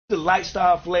the light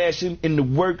start flashing and the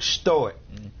work start.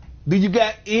 Do you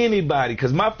got anybody?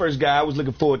 Because my first guy I was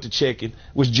looking forward to checking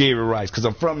was Jerry Rice, because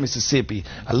I'm from Mississippi.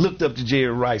 I looked up to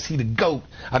Jerry Rice. He the GOAT.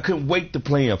 I couldn't wait to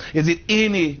play him. Is it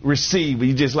any receiver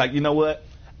you just like, you know what?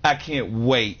 I can't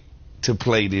wait to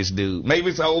play this dude. Maybe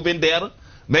it's old vendetta.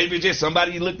 Maybe it's just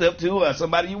somebody you looked up to or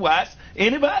somebody you watched.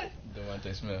 Anybody?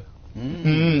 DeVonta Smith.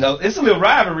 It's a little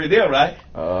rivalry there, right?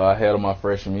 I had him my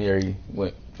freshman year. He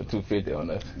went for 250 on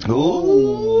that.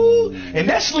 Ooh. And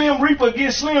that's Slim Reaper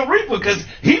against Slim Reaper, because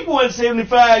he won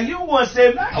 75, you won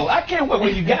 79. Oh, I can't wait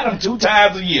when you got him 2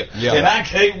 times a year. Yeah. And I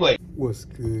can't wait. What's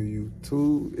good,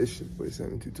 YouTube? It's your boy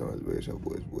 72 times, but it's your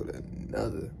boys with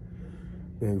another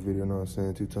bang video, know what I'm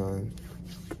saying? 2 times.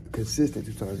 Consistent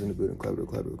 2 times in the building. Clap it up,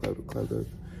 clap it up, clap it up, clap it up.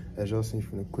 As y'all seen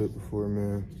from the clip before,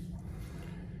 man.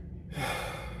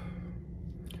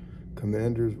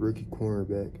 Commanders rookie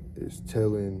cornerback is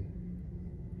telling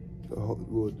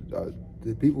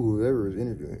the people who ever was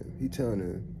interviewing him, he telling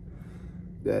them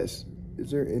that is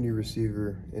there any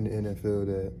receiver in the NFL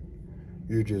that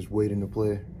you're just waiting to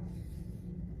play?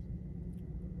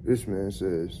 This man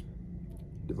says,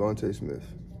 DeVonta Smith.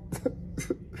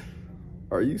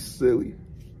 Are you silly?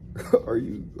 Are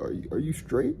you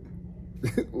straight?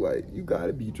 Like, you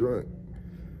gotta be drunk.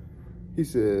 He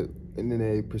said, and then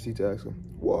they proceed to ask him,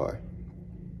 why?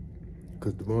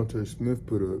 Because DeVonta Smith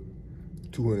put up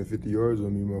 250 yards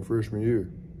on me my freshman year.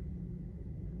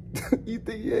 You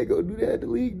think he ain't gonna do that in the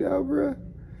league now, bruh?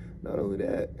 Not only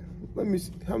that, let me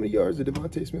see, how many yards did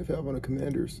DeVonta Smith have on the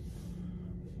Commanders?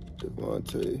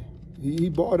 DeVonta, he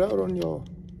balled out on y'all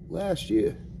last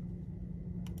year.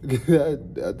 I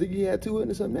think he had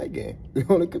 200 something that game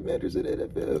on the Commanders in the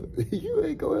NFL. You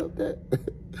ain't gonna help that.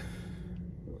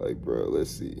 Like, bro, let's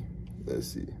see.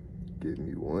 Give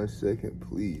me 1 second,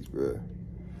 please, bro.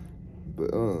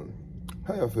 But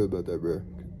how y'all feel about that, bro?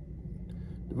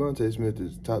 DeVonta Smith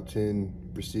is top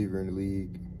 10 receiver in the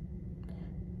league.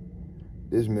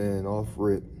 This man off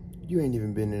rip, you ain't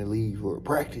even been in the league for a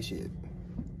practice yet.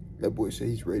 That boy said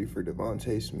he's ready for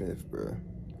DeVonta Smith, bro.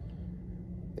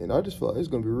 And I just feel like it's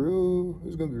gonna be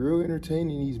real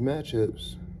entertaining, these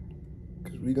matchups,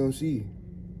 cause we gonna see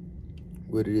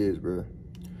what it is, bro.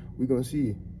 We gonna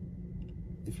see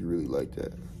if you really like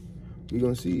that. We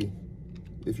gonna see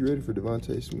if you're ready for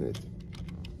DeVonta Smith.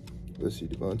 Let's see,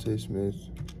 DeVonta Smith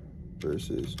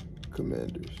versus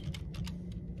Commanders.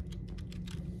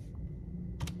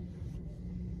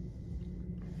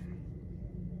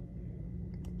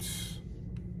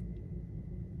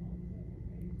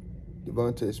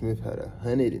 DeVonta Smith had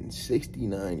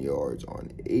 169 yards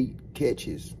on 8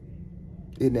 catches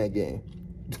in that game.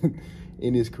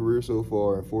 In his career so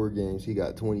far, in 4 games, he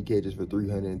got 20 catches for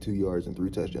 302 yards and 3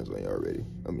 touchdowns on you already.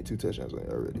 2 touchdowns on you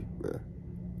already, bro.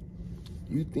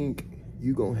 You think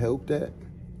you gonna help that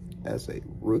as a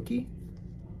rookie?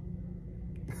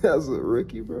 As a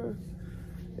rookie, bro?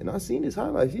 And I seen his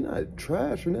highlights. He's not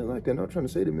trash or nothing like that. I'm not trying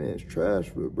to say the man's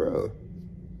trash, but bro,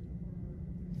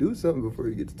 do something before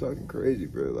you get to talking crazy,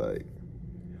 bro. Like,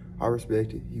 I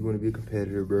respect it. You want to be a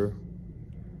competitor, bro.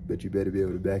 But you better be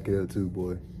able to back it up too,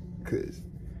 boy. Because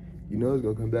you know it's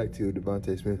going to come back to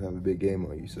DeVonta Smith have a big game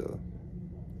on you, so.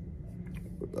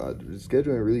 The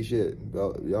schedule ain't really shit.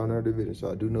 Y'all in our division,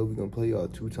 so I do know we're going to play y'all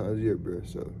 2 times a year, bro.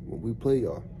 So when we play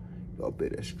y'all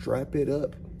better strap it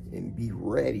up and be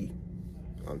ready.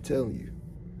 I'm telling you.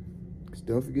 Because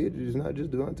don't forget, it's not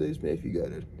just DeVonta Smith. You got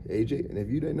AJ, and if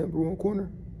you that number 1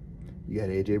 corner, you got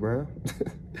AJ Brown.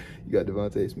 You got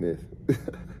DeVonta Smith.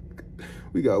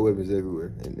 We got weapons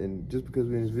everywhere. And just because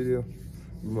we're in this video,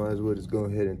 we might as well just go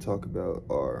ahead and talk about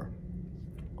our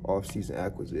off-season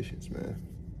acquisitions, man.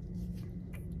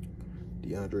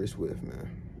 DeAndre Swift, man.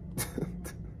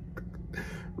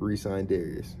 Re-signed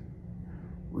Darius.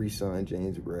 Re-signed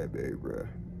James Bradbury, bro.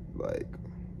 Like,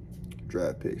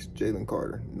 draft picks. Jalen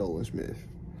Carter, Nolan Smith.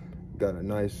 Got a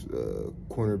nice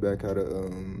cornerback out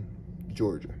of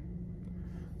Georgia.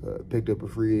 Picked up a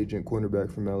free agent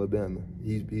cornerback from Alabama.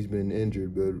 He's been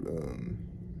injured, but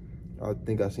I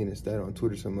think I seen a stat on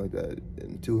Twitter, something like that.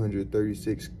 In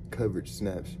 236 coverage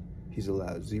snaps, he's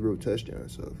allowed 0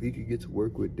 touchdowns. So if he could get to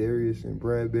work with Darius and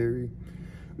Bradbury,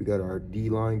 we got our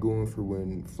D-line going for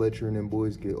when Fletcher and them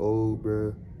boys get old,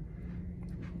 bro.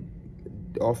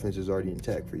 The offense is already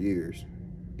intact for years.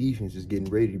 Defense is getting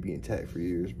ready to be intact for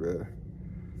years, bro.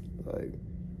 Like,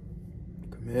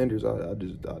 Commanders, I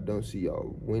don't see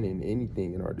y'all winning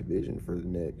anything in our division for the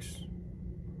next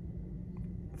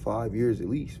 5 years at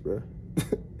least, bro.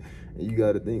 And you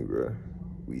got to think, bro,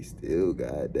 we still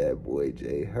got that boy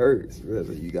Jay Hurts, bro.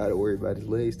 So you got to worry about his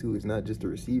legs too. It's not just the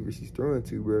receivers he's throwing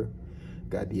to, bro.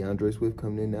 Got DeAndre Swift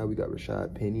coming in now. We got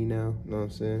Rashad Penny now. You know what I'm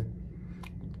saying?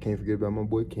 Can't forget about my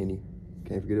boy Kenny.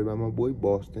 Can't forget about my boy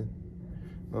Boston.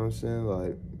 You know what I'm saying?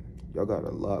 Like, y'all got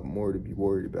a lot more to be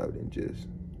worried about than just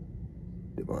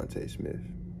DeVonta Smith.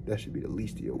 That should be the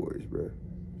least of your worries, bro.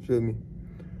 Feel me?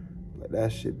 Like,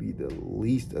 that should be the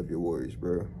least of your worries,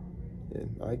 bro.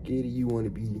 And I get it, you want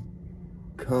to be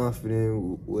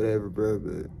confident, whatever, bro,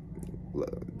 but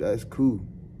like, that's cool.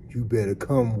 You better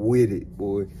come with it,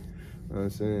 boy. You know what I'm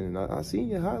saying? I seen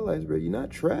your highlights, bro. You're not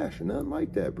trash or nothing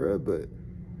like that, bro, but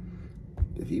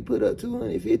if he put up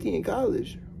 250 in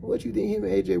college, what you think him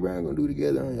and A.J. Brown gonna do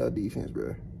together on y'all defense,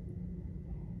 bro?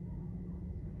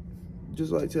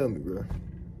 Just like, tell me, bro.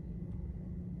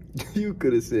 You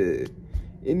could have said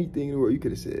anything in the world. You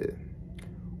could have said,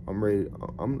 I'm ready.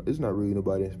 It's not really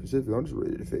nobody in specific. I'm just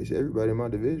ready to face everybody in my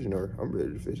division, or I'm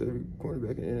ready to face every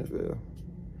cornerback in the NFL.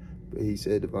 But he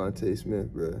said DeVonta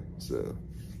Smith, bro. So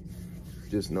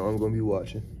just know I'm gonna be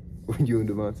watching when you and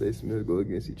DeVonta Smith go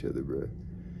against each other, bro.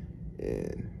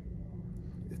 And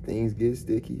if things get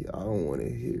sticky, I don't want to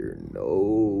hear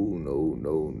no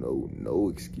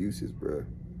excuses, bro.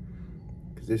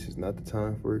 Because this is not the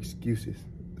time for excuses.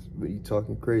 But you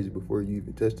talking crazy before you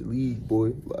even touch the league,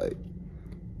 boy. Like,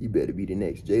 you better be the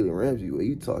next Jalen Ramsey. What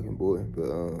you talking, boy?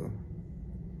 But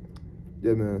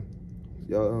yeah, man.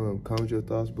 Y'all comment your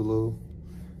thoughts below.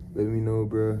 Let me know,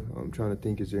 bro. I'm trying to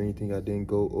think, is there anything I didn't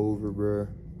go over, bro?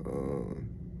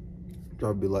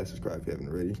 Drop a big like, subscribe if you haven't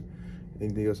already.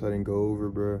 Anything else I didn't go over,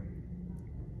 bro?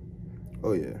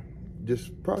 Oh yeah,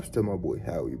 just props to my boy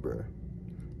Howie, bro.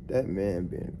 That man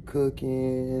been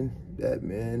cooking. That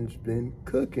man's been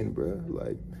cooking, bro.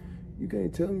 Like, you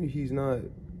can't tell me he's not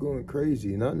going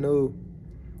crazy. And I know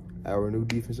our new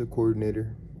defensive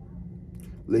coordinator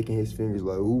licking his fingers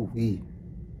like, ooh, we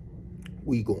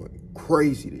going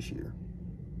crazy this year.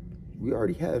 We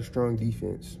already had a strong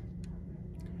defense.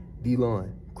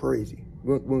 D-line, crazy.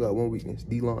 We got one weakness.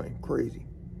 D-line, crazy.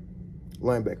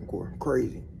 Linebacking core,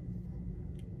 crazy.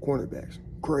 Cornerbacks,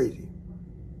 crazy.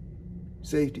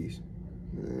 Safeties.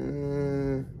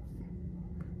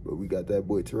 But we got that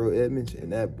boy Terrell Edmonds,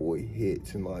 and that boy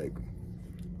hits. And, like,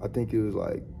 I think it was,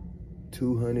 like,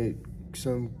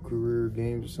 200-some career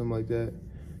games or something like that.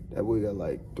 That boy got,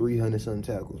 like, 300-something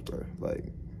tackles, bro. Like,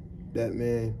 that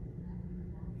man,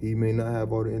 he may not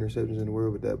have all the interceptions in the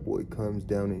world, but that boy comes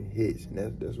down and hits. And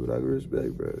that's what I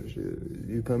respect, bro. Shit.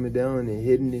 You coming down and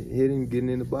hitting, getting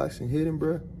in the box and hitting,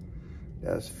 bro,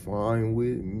 that's fine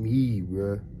with me,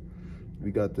 bro.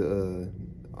 We got the,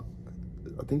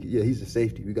 I think, yeah, he's a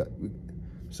safety.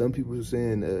 Some people are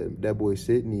saying that boy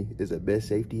Sidney is the best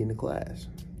safety in the class.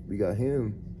 We got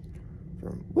him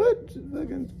from, what? I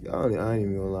ain't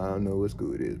even gonna lie, I don't know what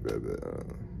school it is, bro, but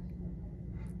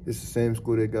it's the same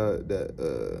school they got that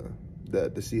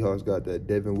the Seahawks got that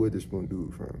Devin Witherspoon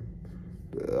dude from.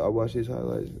 But I watched his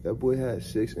highlights. That boy had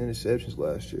 6 interceptions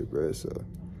last year, bro. So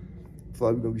I feel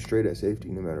like we're gonna be straight at safety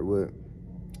no matter what.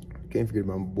 Can't forget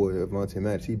about my boy Avonte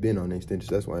Maddox. He been on the extension,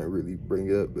 so that's why I didn't really bring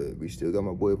it up. But we still got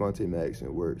my boy Avonte Maddox, and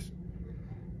it works.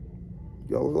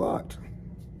 Y'all are locked.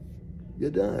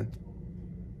 You're done.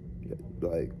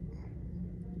 Like,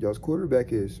 y'all's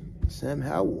quarterback is Sam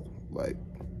Howell. Like,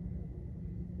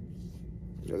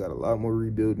 y'all got a lot more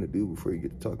rebuilding to do before you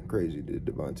get to talking crazy to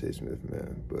DeVonta Smith,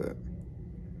 man. But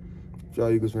if y'all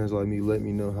Eagles fans like me, let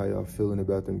me know how y'all feeling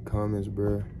about them comments,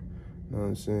 bro. You know what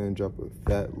I'm saying? Drop a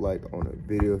fat like on a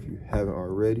video if you haven't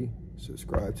already.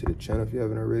 Subscribe to the channel if you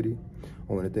haven't already.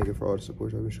 I want to thank you for all the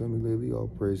support y'all been showing me lately. All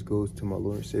praise goes to my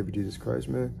Lord and Savior Jesus Christ,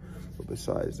 man. But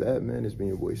besides that, man, it's been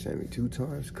your boy Sammy 2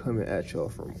 times coming at y'all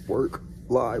from work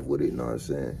live with it, you know what I'm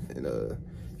saying? And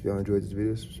if y'all enjoyed this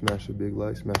video, smash a big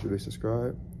like, smash a big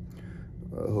subscribe.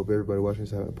 Hope everybody watching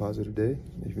is having a positive day.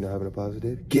 If you're not having a positive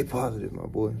day, get positive, my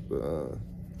boy. But we're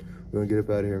gonna get up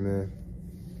out of here, man.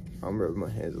 I'm rubbing my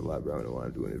hands a lot, bro. I don't know why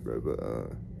I'm doing it, bro.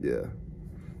 But yeah,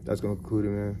 that's gonna conclude it,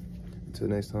 man. Until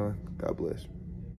next time, God bless.